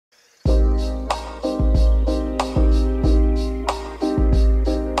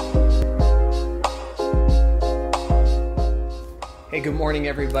Good morning,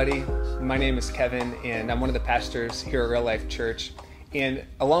 everybody. My name is Kevin, and I'm one of the pastors here at Real Life Church. And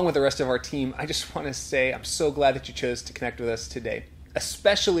along with the rest of our team, I just want to say I'm so glad that you chose to connect with us today,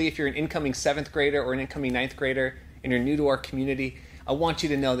 especially if you're an incoming 7th grader or an incoming 9th grader and you're new to our community. I want you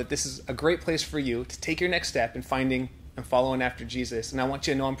to know that this is a great place for you to take your next step in finding and following after Jesus. And I want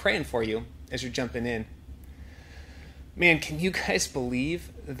you to know I'm praying for you as you're jumping in. Man, can you guys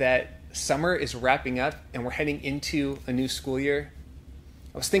believe that summer is wrapping up and we're heading into a new school year?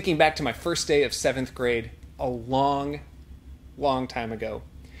 I was thinking back to my first day of 7th grade a long time ago.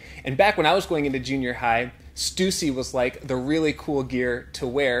 And back when I was going into junior high, Stussy was like the really cool gear to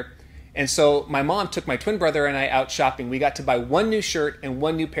wear. And so my mom took my twin brother and I out shopping. We got to buy one new shirt and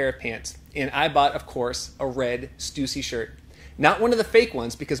one new pair of pants. And I bought, of course, a red Stussy shirt. Not one of the fake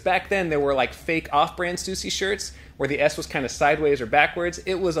ones, because back then there were like fake off-brand Stussy shirts where the S was kind of sideways or backwards.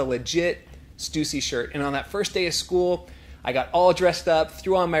 It was a legit Stussy shirt. And on that first day of school, I got all dressed up,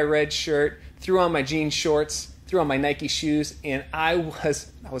 threw on my red shirt, threw on my jean shorts, threw on my Nike shoes, and I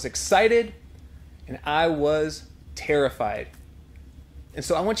was excited and I was terrified. And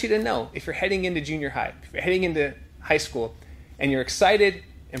so I want you to know, if you're heading into junior high, if you're heading into high school, and you're excited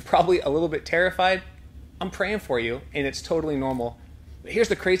and probably a little bit terrified, I'm praying for you, and it's totally normal. But here's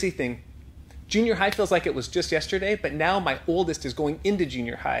the crazy thing. Junior high feels like it was just yesterday, but now my oldest is going into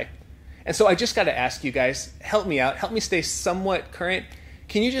junior high. And so I just got to ask you guys, help me out, help me stay somewhat current.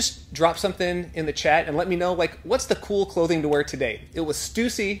 Can you just drop something in the chat and let me know, like, what's the cool clothing to wear today? It was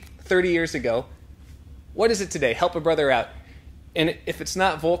Stussy 30 years ago. What is it today? Help a brother out. And if it's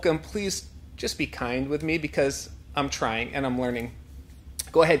not Volcom, please just be kind with me because I'm trying and I'm learning.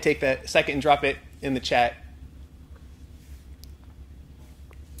 Go ahead, take that second and drop it in the chat.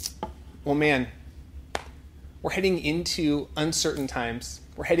 Well, man, we're heading into uncertain times.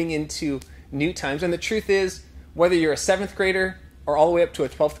 We're heading into new times. And the truth is, whether you're a 7th grader or all the way up to a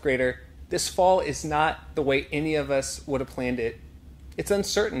 12th grader, this fall is not the way any of us would have planned it. It's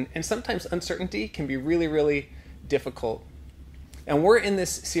uncertain, and sometimes uncertainty can be really, really difficult. And we're in this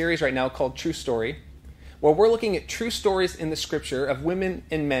series right now called True Story, where we're looking at true stories in the scripture of women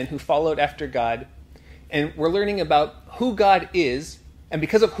and men who followed after God. And we're learning about who God is. And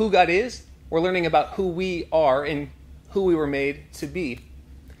because of who God is, we're learning about who we are and who we were made to be.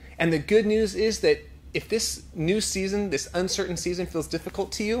 And the good news is that if this new season, this uncertain season feels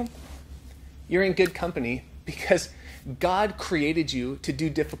difficult to you, you're in good company because God created you to do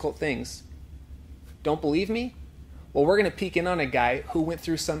difficult things. Don't believe me? Well, we're going to peek in on a guy who went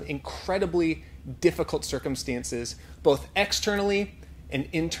through some incredibly difficult circumstances, both externally and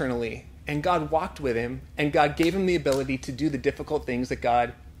internally. And God walked with him, and God gave him the ability to do the difficult things that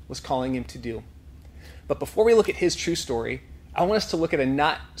God was calling him to do. But before we look at his true story, I want us to look at a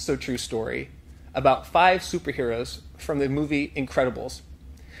not-so-true story about 5 superheroes from the movie Incredibles.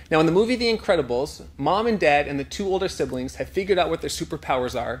 Now, in the movie The Incredibles, Mom and Dad and the 2 older siblings have figured out what their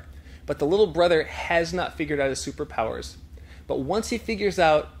superpowers are, but the little brother has not figured out his superpowers. But once he figures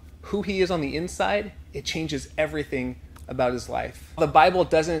out who he is on the inside, it changes everything about his life. The Bible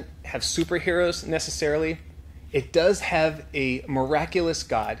doesn't have superheroes necessarily. It does have a miraculous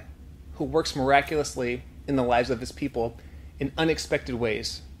God who works miraculously in the lives of his people in unexpected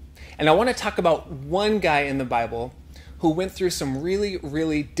ways. And I want to talk about one guy in the Bible who went through some really,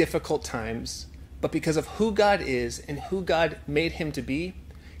 really difficult times, but because of who God is and who God made him to be,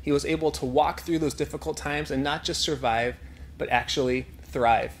 he was able to walk through those difficult times and not just survive, but actually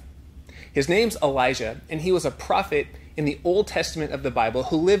thrive. His name's Elijah, and he was a prophet in the Old Testament of the Bible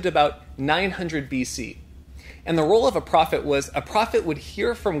who lived about 900 BC. And the role of a prophet was a prophet would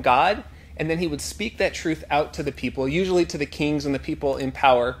hear from God, and then he would speak that truth out to the people, usually to the kings and the people in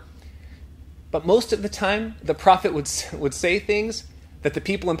power. But most of the time, the prophet would say things that the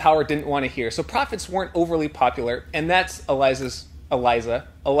people in power didn't want to hear. So prophets weren't overly popular, and that's Elijah's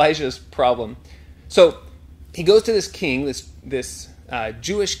problem. So he goes to this king, this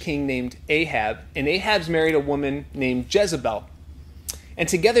Jewish king named Ahab, and Ahab's married a woman named Jezebel. And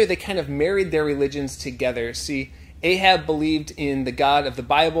together they kind of married their religions together. See, Ahab believed in the God of the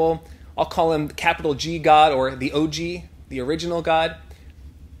Bible. I'll call him capital G God, or the OG, the original God.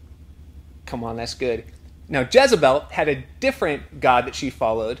 Come on, that's good. Now, Jezebel had a different God that she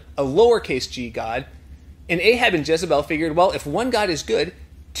followed, a lowercase g God. And Ahab and Jezebel figured, well, if one God is good,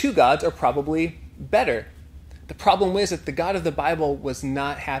 2 gods are probably better. The problem was that the God of the Bible was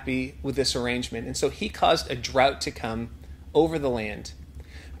not happy with this arrangement. And so he caused a drought to come over the land.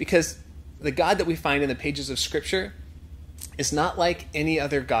 Because the God that we find in the pages of Scripture is not like any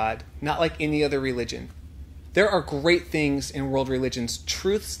other God, not like any other religion. There are great things in world religions,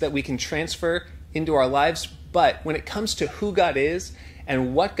 truths that we can transfer into our lives, But when it comes to who God is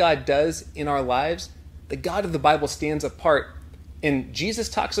and what God does in our lives, the God of the Bible stands apart. And Jesus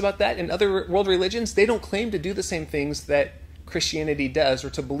talks about that. In other world religions, they don't claim to do the same things that Christianity does or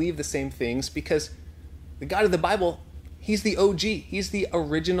to believe the same things, because the God of the Bible, he's the OG. He's the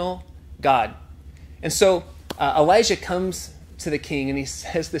original God. And so Elijah comes to the king and he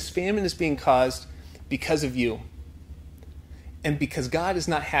says, this famine is being caused because of you. And because God is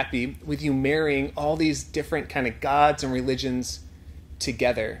not happy with you marrying all these different kind of gods and religions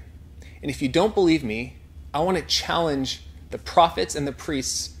together. And if you don't believe me, I want to challenge the prophets and the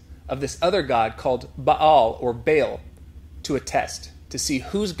priests of this other god called Baal or Baal to a test to see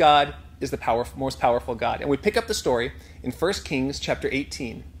whose God is the most powerful God. And we pick up the story in 1 Kings chapter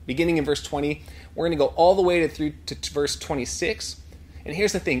 18, beginning in verse 20. We're going to go all the way to verse 26. And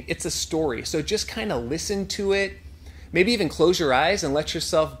here's the thing, it's a story. So just kind of listen to it. Maybe even close your eyes and let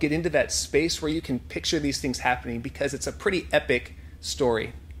yourself get into that space where you can picture these things happening, because it's a pretty epic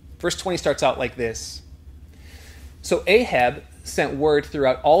story. Verse 20 starts out like this. So Ahab sent word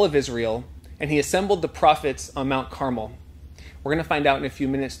throughout all of Israel, and he assembled the prophets on Mount Carmel. We're going to find out in a few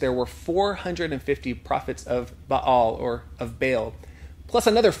minutes there were 450 prophets of Baal or of Baal, plus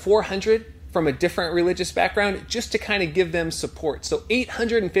another 400 from a different religious background, just to kind of give them support. So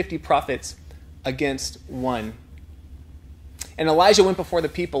 850 prophets against one. And Elijah went before the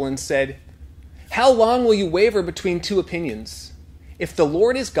people and said, "How long will you waver between two opinions? If the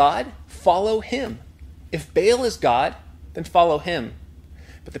Lord is God, follow him. If Baal is God, then follow him."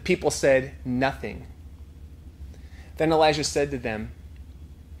 But the people said nothing. Then Elijah said to them,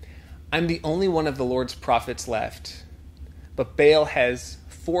 "I'm the only one of the Lord's prophets left, but Baal has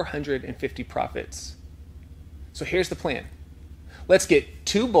 450 prophets. So here's the plan. Let's get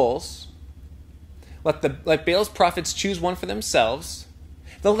 2 bulls. Let Baal's prophets choose one for themselves.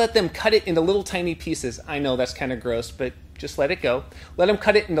 They'll let them cut it into little tiny pieces." I know that's kind of gross, but just let it go. Let them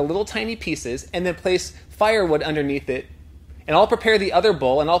cut it into little tiny pieces and then place firewood underneath it. And I'll prepare the other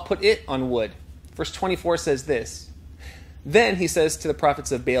bull and I'll put it on wood. Verse 24 says this. Then he says to the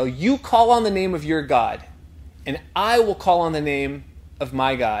prophets of Baal, "You call on the name of your God, and I will call on the name of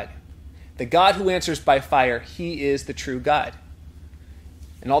my God. The God who answers by fire, he is the true God."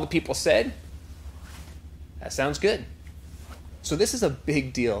 And all the people said, "That sounds good." So this is a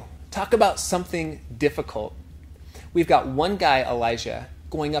big deal. Talk about something difficult. We've got one guy, Elijah,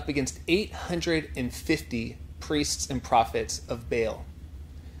 going up against 850 priests and prophets of Baal.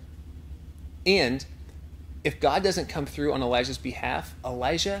 And if God doesn't come through on Elijah's behalf,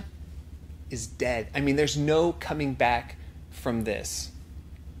 Elijah is dead. I mean, there's no coming back from this.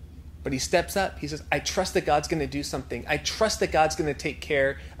 But he steps up. He says, "I trust that God's going to do something. I trust that God's going to take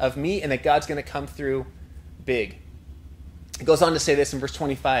care of me and that God's going to come through big." It goes on to say this in verse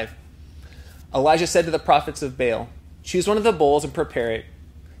 25. Elijah said to the prophets of Baal, "Choose one of the bulls and prepare it.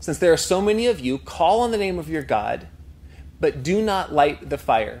 Since there are so many of you, call on the name of your God, but do not light the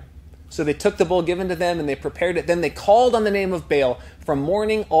fire." So they took the bull given to them and they prepared it. Then they called on the name of Baal from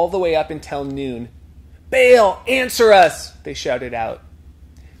morning all the way up until noon. "Baal, answer us!" they shouted out.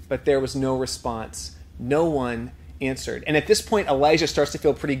 But there was no response. No one answered. And at this point, Elijah starts to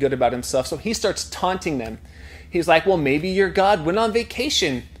feel pretty good about himself. So he starts taunting them. He's like, "Well, maybe your God went on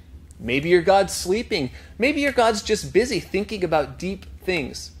vacation. Maybe your God's sleeping. Maybe your God's just busy thinking about deep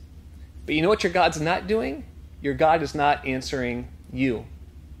things. But you know what your God's not doing? Your God is not answering you."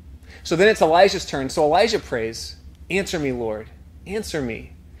 So then it's Elijah's turn. So Elijah prays, "Answer me, Lord. Answer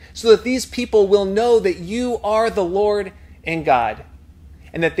me, so that these people will know that you are the Lord and God,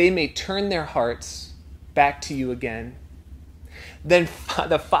 and that they may turn their hearts back to you again." Then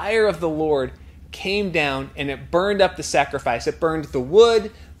the fire of the Lord came down and it burned up the sacrifice. It burned the wood,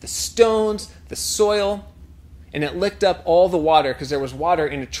 the stones, the soil, and it licked up all the water, because there was water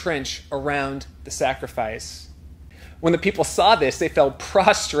in a trench around the sacrifice. When the people saw this, they fell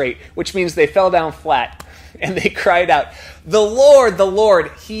prostrate, which means they fell down flat, and they cried out, the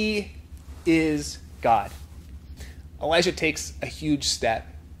Lord, he is God." Elijah takes a huge step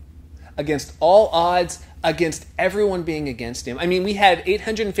against all odds, against everyone being against him. I mean, we had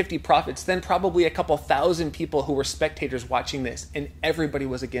 850 prophets, then probably a couple thousand people who were spectators watching this, and everybody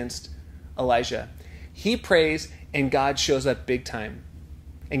was against Elijah. He prays, and God shows up big time.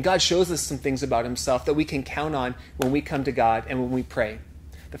 And God shows us some things about himself that we can count on when we come to God and when we pray.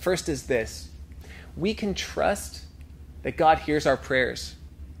 The first is this. We can trust that God hears our prayers.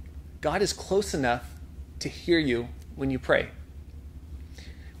 God is close enough to hear you when you pray.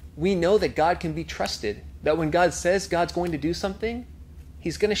 We know that God can be trusted, that when God says God's going to do something,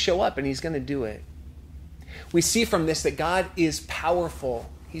 he's going to show up and he's going to do it. We see from this that God is powerful.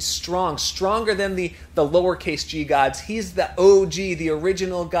 He's strong, stronger than the lowercase g gods. He's the OG, the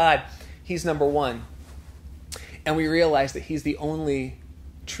original God. He's number one. And we realize that he's the only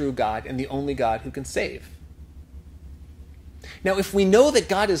true God and the only God who can save. Now, if we know that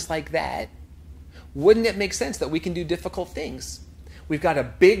God is like that, wouldn't it make sense that we can do difficult things? We've got a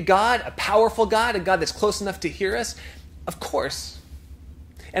big God, a powerful God, a God that's close enough to hear us. Of course.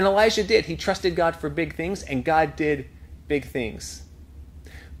 And Elijah did. He trusted God for big things, and God did big things.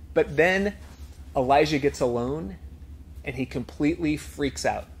 But then Elijah gets alone, and he completely freaks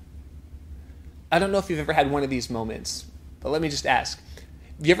out. I don't know if you've ever had one of these moments, but let me just ask.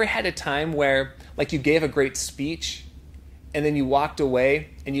 Have you ever had a time where, like, you gave a great speech, and then you walked away,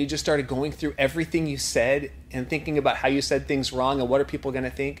 and you just started going through everything you said and thinking about how you said things wrong and what are people going to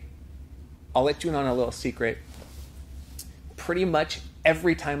think? I'll let you in on a little secret. Pretty much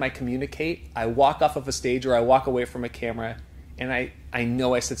every time I communicate, I walk off of a stage or I walk away from a camera, and I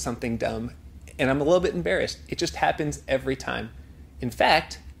know I said something dumb, and I'm a little bit embarrassed. It just happens every time. In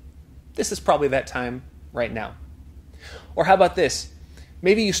fact, this is probably that time right now. Or how about this?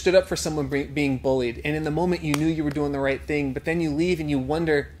 Maybe you stood up for someone being bullied, and in the moment you knew you were doing the right thing, but then you leave and you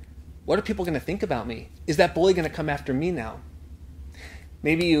wonder, what are people going to think about me? Is that bully going to come after me now?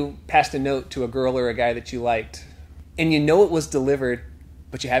 Maybe you passed a note to a girl or a guy that you liked, and you know it was delivered,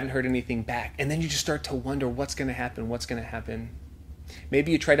 but you haven't heard anything back. And then you just start to wonder what's going to happen.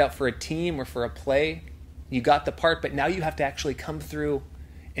 Maybe you tried out for a team or for a play. You got the part, but now you have to actually come through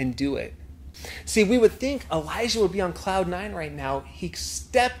and do it. See, we would think Elijah would be on cloud 9 right now. He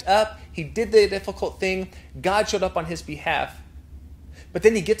stepped up. He did the difficult thing. God showed up on his behalf. But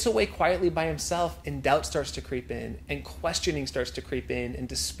then he gets away quietly by himself, and doubt starts to creep in, and questioning starts to creep in, and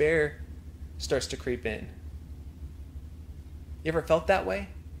despair starts to creep in. You ever felt that way?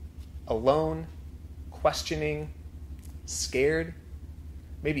 Alone, questioning, scared,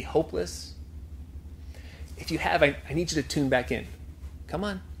 maybe hopeless? If you have, I need you to tune back in. Come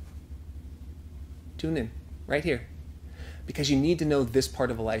on. Tune in, right here. Because you need to know this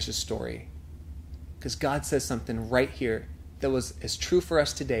part of Elijah's story. Because God says something right here that was as true for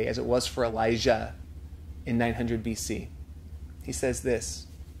us today as it was for Elijah in 900 BC. He says this.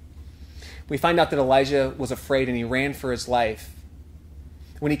 We find out that Elijah was afraid and he ran for his life.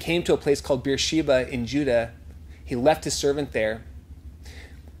 When he came to a place called Beersheba in Judah, he left his servant there.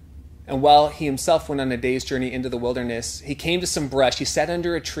 And while he himself went on a day's journey into the wilderness, he came to some brush. He sat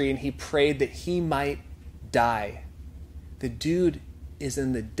under a tree and he prayed that he might die. The dude is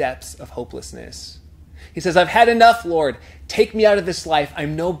in the depths of hopelessness. He says, I've had enough, Lord. Take me out of this life.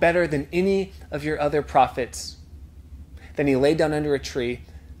 I'm no better than any of your other prophets. Then he lay down under a tree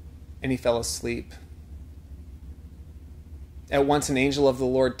and he fell asleep. At once an angel of the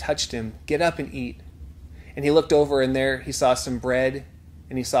Lord touched him. Get up and eat. And he looked over, and there he saw some bread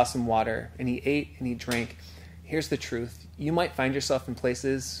and he saw some water. And he ate and he drank. Here's the truth. You might find yourself in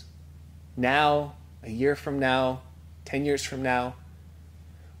places now, a year from now, 10 years from now,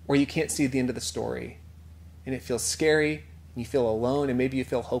 where you can't see the end of the story. And it feels scary, and you feel alone, and maybe you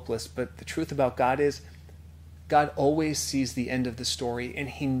feel hopeless. But the truth about God is, God always sees the end of the story, and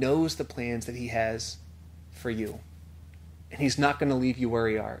he knows the plans that he has for you. And he's not going to leave you where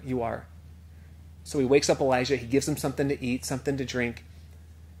you are. So he wakes up Elijah, he gives him something to eat, something to drink,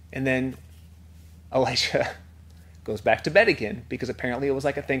 and then Elijah goes back to bed again, because apparently it was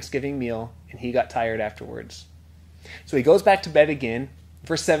like a Thanksgiving meal, and he got tired afterwards. So he goes back to bed again.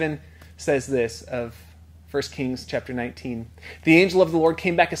 Verse 7 says this of 1 Kings chapter 19. The angel of the Lord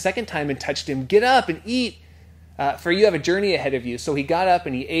came back a second time and touched him. Get up and eat, for you have a journey ahead of you. So he got up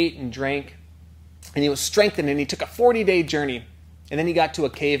and he ate and drank, and he was strengthened, and he took a 40-day journey. And then he got to a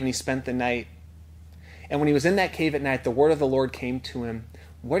cave and he spent the night. And when he was in that cave at night, the word of the Lord came to him.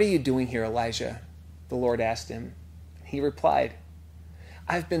 What are you doing here, Elijah? The Lord asked him. He replied,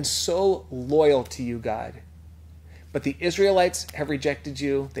 I've been so loyal to you, God. But the Israelites have rejected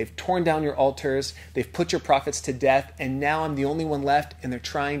you. They've torn down your altars. They've put your prophets to death. And now I'm the only one left, and they're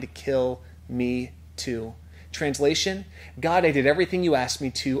trying to kill me too. Translation, God, I did everything you asked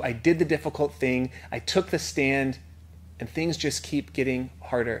me to. I did the difficult thing. I took the stand, and things just keep getting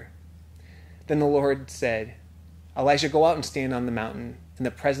harder. Then the Lord said, Elijah, go out and stand on the mountain in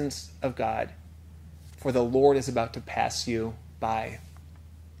the presence of God, for the Lord is about to pass you by.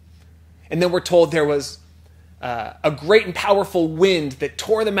 And then we're told there was a great and powerful wind that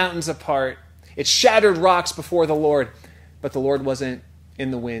tore the mountains apart. It shattered rocks before the Lord, but the Lord wasn't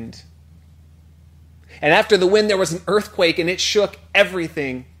in the wind. And after the wind, there was an earthquake, and it shook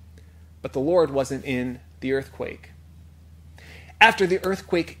everything, but the Lord wasn't in the earthquake. After the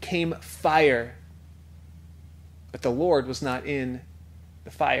earthquake came fire, but the Lord was not in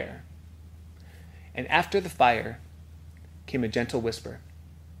the fire. And after the fire came a gentle whisper,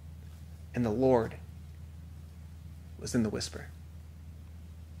 and the Lord was in the whisper.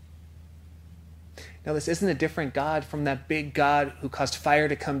 Now, this isn't a different God from that big God who caused fire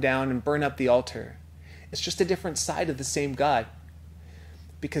to come down and burn up the altar. It's just a different side of the same God.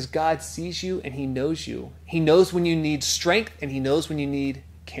 Because God sees you and he knows you. He knows when you need strength and he knows when you need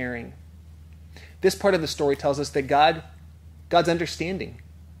caring. This part of the story tells us that God's understanding.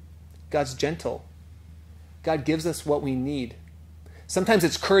 God's gentle. God gives us what we need. Sometimes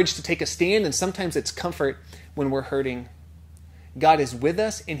it's courage to take a stand, and sometimes it's comfort when we're hurting. God is with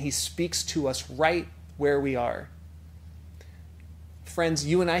us, and he speaks to us right where we are. Friends,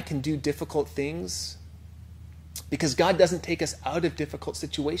 you and I can do difficult things because God doesn't take us out of difficult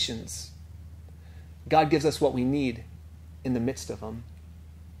situations. God gives us what we need in the midst of them.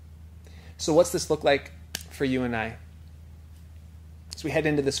 So what's this look like for you and I? As we head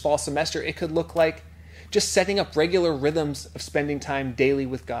into this fall semester, it could look like just setting up regular rhythms of spending time daily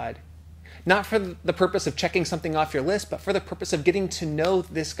with God. Not for the purpose of checking something off your list, but for the purpose of getting to know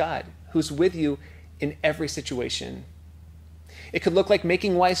this God who's with you in every situation. It could look like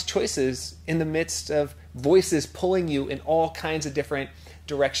making wise choices in the midst of voices pulling you in all kinds of different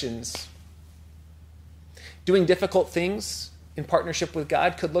directions. Doing difficult things in partnership with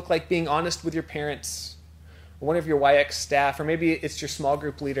God could look like being honest with your parents, or one of your YX staff, or maybe it's your small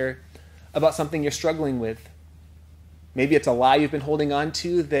group leader about something you're struggling with. Maybe it's a lie you've been holding on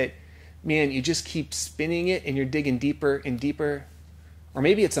to that, man, you just keep spinning it and you're digging deeper and deeper. Or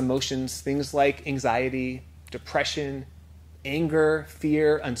maybe it's emotions, things like anxiety, depression, anger,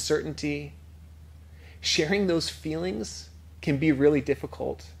 fear, uncertainty. Sharing those feelings can be really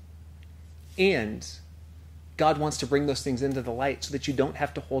difficult. And God wants to bring those things into the light so that you don't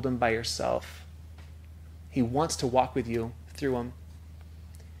have to hold them by yourself. He wants to walk with you through them.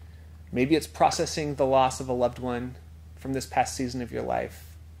 Maybe it's processing the loss of a loved one from this past season of your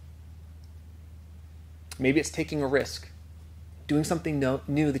life. Maybe it's taking a risk, doing something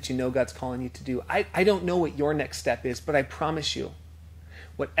new that you know God's calling you to do. I don't know what your next step is, but I promise you,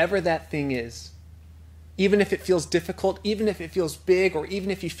 whatever that thing is, even if it feels difficult, even if it feels big, or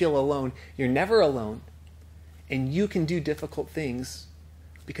even if you feel alone, you're never alone. And you can do difficult things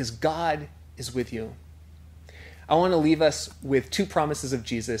because God is with you. I want to leave us with two promises of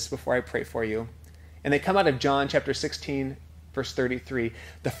Jesus before I pray for you. And they come out of John chapter 16, verse 33.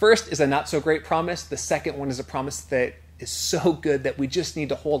 The first is a not so great promise. The second one is a promise that is so good that we just need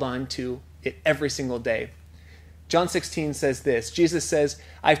to hold on to it every single day. John 16 says this. Jesus says,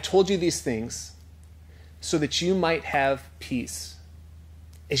 I've told you these things so that you might have peace.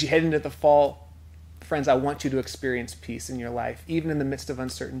 As you head into the fall, friends, I want you to experience peace in your life, even in the midst of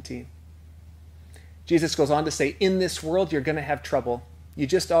uncertainty. Jesus goes on to say, in this world, you're going to have trouble. You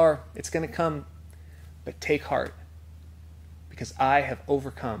just are. It's going to come. But take heart, because I have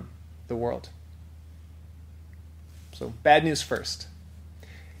overcome the world. So, bad news first.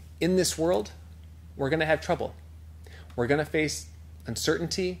 In this world, we're going to have trouble. We're going to face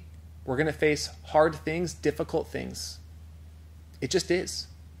uncertainty. We're going to face hard things, difficult things. It just is.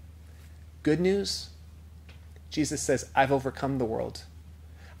 Good news, Jesus says, I've overcome the world.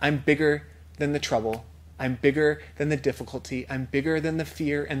 I'm bigger than the trouble. I'm bigger than the difficulty. I'm bigger than the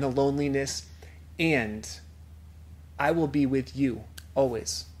fear and the loneliness. And I will be with you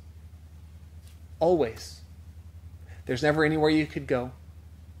always. Always. There's never anywhere you could go.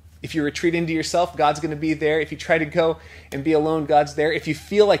 If you retreat into yourself, God's going to be there. If you try to go and be alone, God's there. If you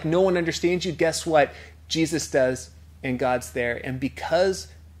feel like no one understands you, guess what? Jesus does, and God's there. And because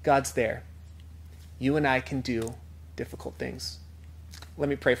God's there, you and I can do difficult things. Let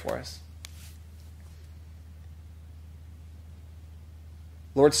me pray for us.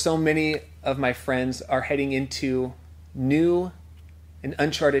 Lord, so many of my friends are heading into new and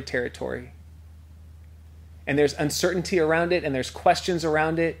uncharted territory. And there's uncertainty around it, and there's questions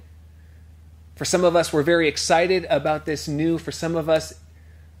around it. For some of us, we're very excited about this new. For some of us,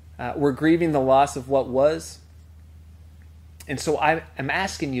 we're grieving the loss of what was. And so I'm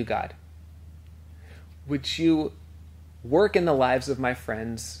asking you, God, would you work in the lives of my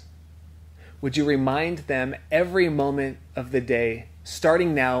friends? Would you remind them every moment of the day,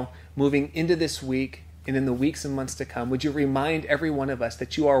 starting now, moving into this week, and in the weeks and months to come, would you remind every one of us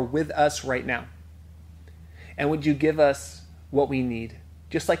that you are with us right now? And would you give us what we need,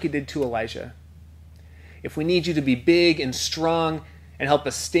 just like you did to Elijah? If we need you to be big and strong and help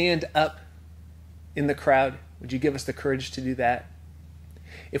us stand up in the crowd, would you give us the courage to do that?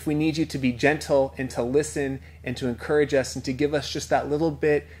 If we need you to be gentle and to listen and to encourage us and to give us just that little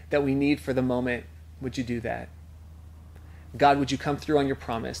bit that we need for the moment, would you do that? God, would you come through on your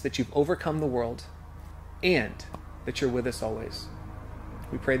promise that you've overcome the world and that you're with us always.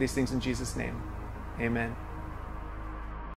 We pray these things in Jesus' name. Amen.